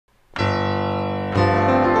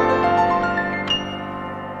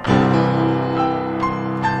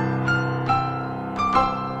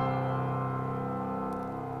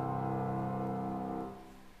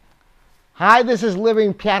Hi, this is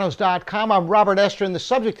livingpianos.com. I'm Robert Estrin, and the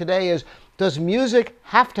subject today is, does music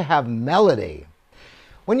have to have melody?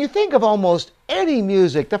 When you think of almost any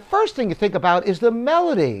music, the first thing you think about is the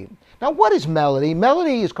melody. Now, what is melody?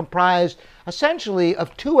 Melody is comprised essentially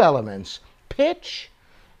of two elements, pitch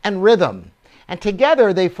and rhythm. And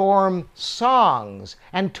together they form songs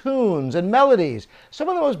and tunes and melodies. Some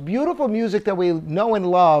of the most beautiful music that we know and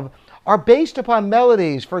love are based upon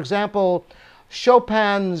melodies. For example,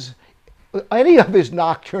 Chopin's any of his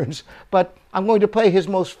nocturnes, but I'm going to play his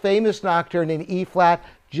most famous nocturne in E flat,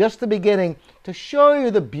 just the beginning, to show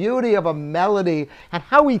you the beauty of a melody and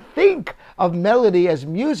how we think of melody as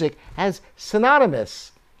music as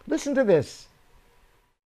synonymous. Listen to this.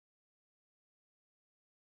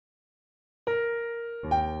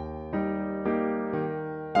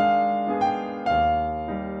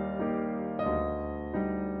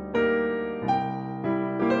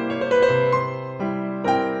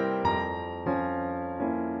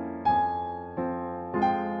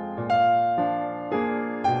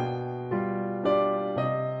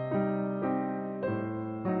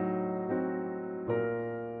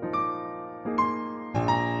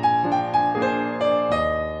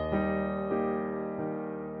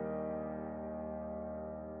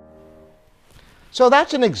 So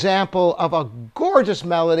that's an example of a gorgeous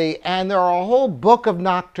melody, and there are a whole book of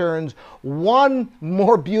nocturnes, one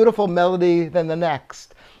more beautiful melody than the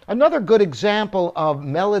next. Another good example of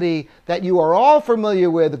melody that you are all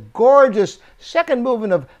familiar with, gorgeous second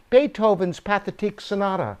movement of Beethoven's Pathetique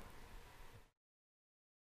Sonata.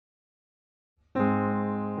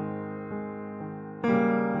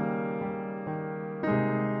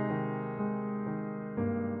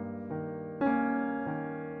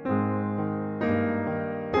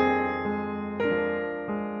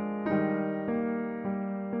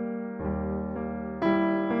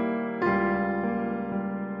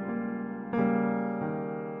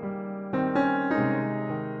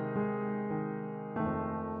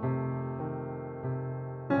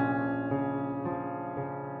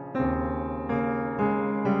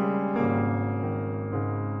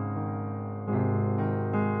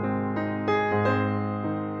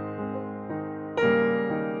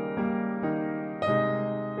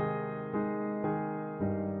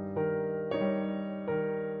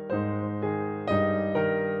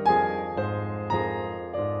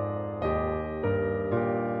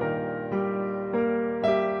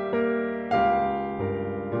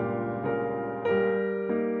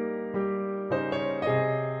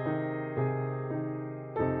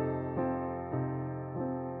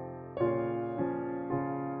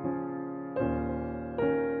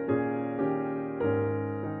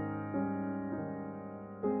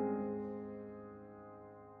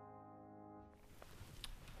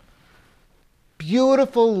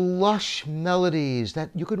 Beautiful, lush melodies that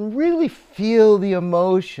you can really feel the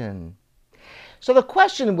emotion. So the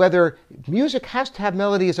question whether music has to have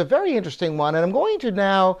melody is a very interesting one, and I'm going to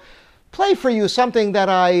now play for you something that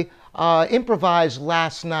I improvised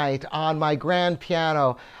last night on my grand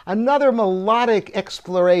piano. Another melodic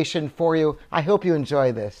exploration for you. I hope you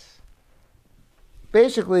enjoy this.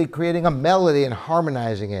 Basically creating a melody and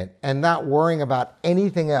harmonizing it and not worrying about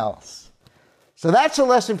anything else. So that's a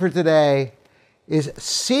lesson for today. Is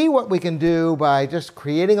see what we can do by just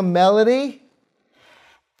creating a melody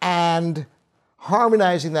and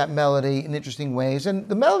harmonizing that melody in interesting ways. And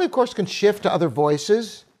the melody, of course, can shift to other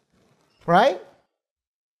voices, right?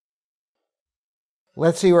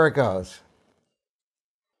 Let's see where it goes.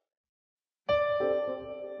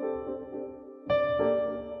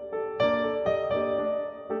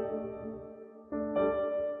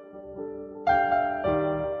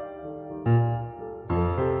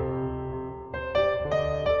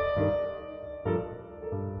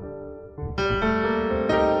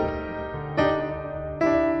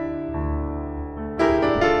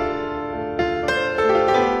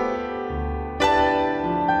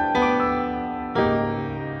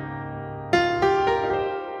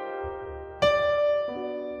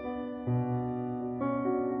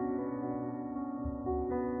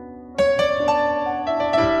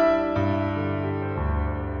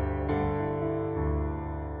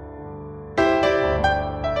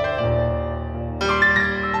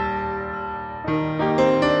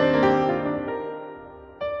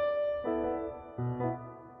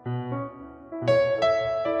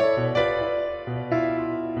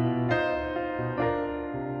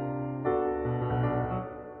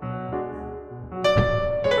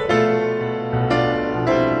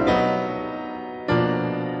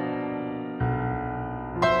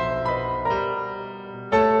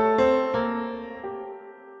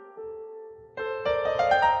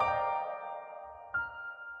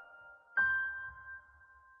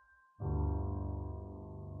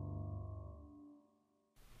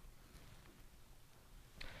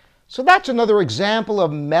 So that's another example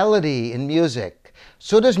of melody in music.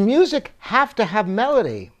 So does music have to have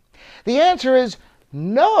melody? The answer is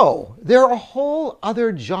no. There are whole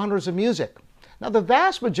other genres of music. Now, the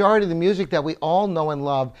vast majority of the music that we all know and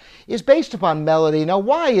love is based upon melody. Now,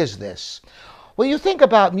 why is this? Well, you think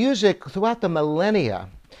about music throughout the millennia.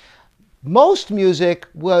 Most music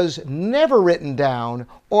was never written down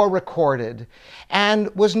or recorded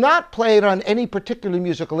and was not played on any particular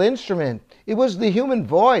musical instrument. It was the human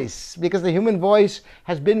voice, because the human voice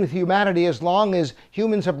has been with humanity as long as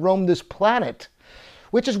humans have roamed this planet,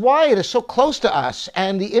 which is why it is so close to us.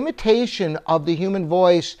 And the imitation of the human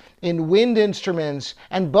voice in wind instruments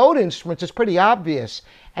and boat instruments is pretty obvious.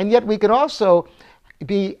 And yet we can also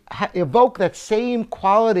evoke that same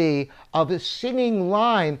quality of a singing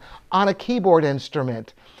line on a keyboard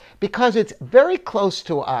instrument, because it's very close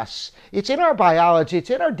to us. It's in our biology, it's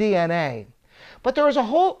in our DNA. But there is a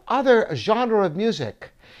whole other genre of music.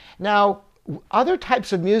 Now, other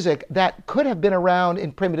types of music that could have been around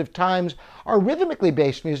in primitive times are rhythmically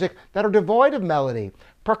based music that are devoid of melody,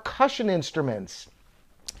 percussion instruments.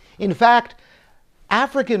 In fact,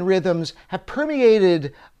 African rhythms have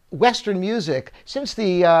permeated Western music since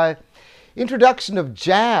the introduction of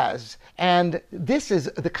jazz, and this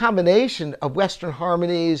is the combination of Western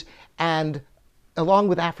harmonies and along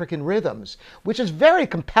with African rhythms, which is very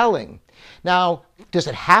compelling. Now, does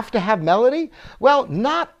it have to have melody? Well,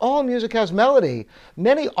 not all music has melody.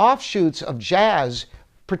 Many offshoots of jazz,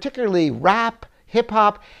 particularly rap,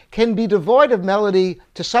 hip-hop, can be devoid of melody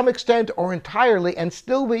to some extent or entirely and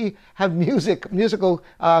still have musical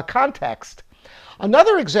context.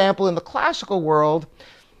 Another example in the classical world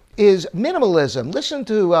is minimalism. Listen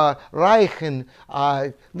to Reich and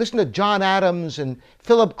listen to John Adams and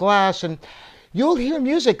Philip Glass, and you'll hear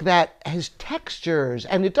music that has textures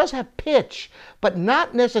and it does have pitch, but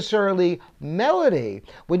not necessarily melody.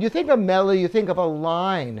 When you think of melody, you think of a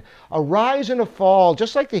line, a rise and a fall,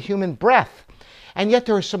 just like the human breath. And yet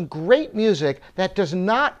there is some great music that does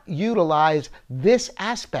not utilize this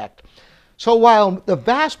aspect. So while the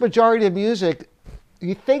vast majority of music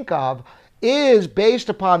you think of is based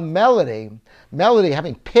upon melody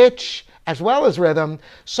having pitch as well as rhythm,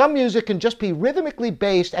 some music can just be rhythmically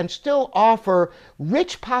based and still offer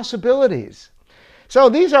rich possibilities. So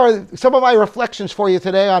these are some of my reflections for you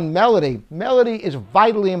today on melody. Melody is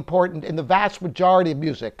vitally important in the vast majority of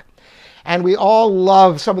music. And we all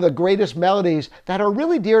love some of the greatest melodies that are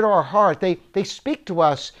really dear to our heart. They speak to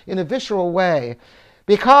us in a visceral way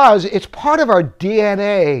because it's part of our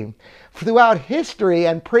DNA. Throughout history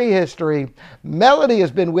and prehistory, melody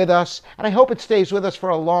has been with us, and I hope it stays with us for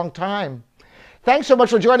a long time. Thanks so much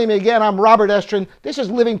for joining me again. I'm Robert Estrin. This is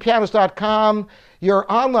livingpianist.com,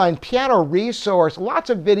 your online piano resource. Lots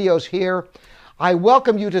of videos here. I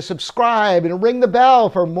welcome you to subscribe and ring the bell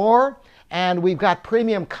for more. And we've got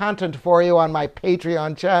premium content for you on my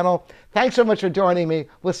Patreon channel. Thanks so much for joining me.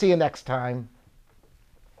 We'll see you next time.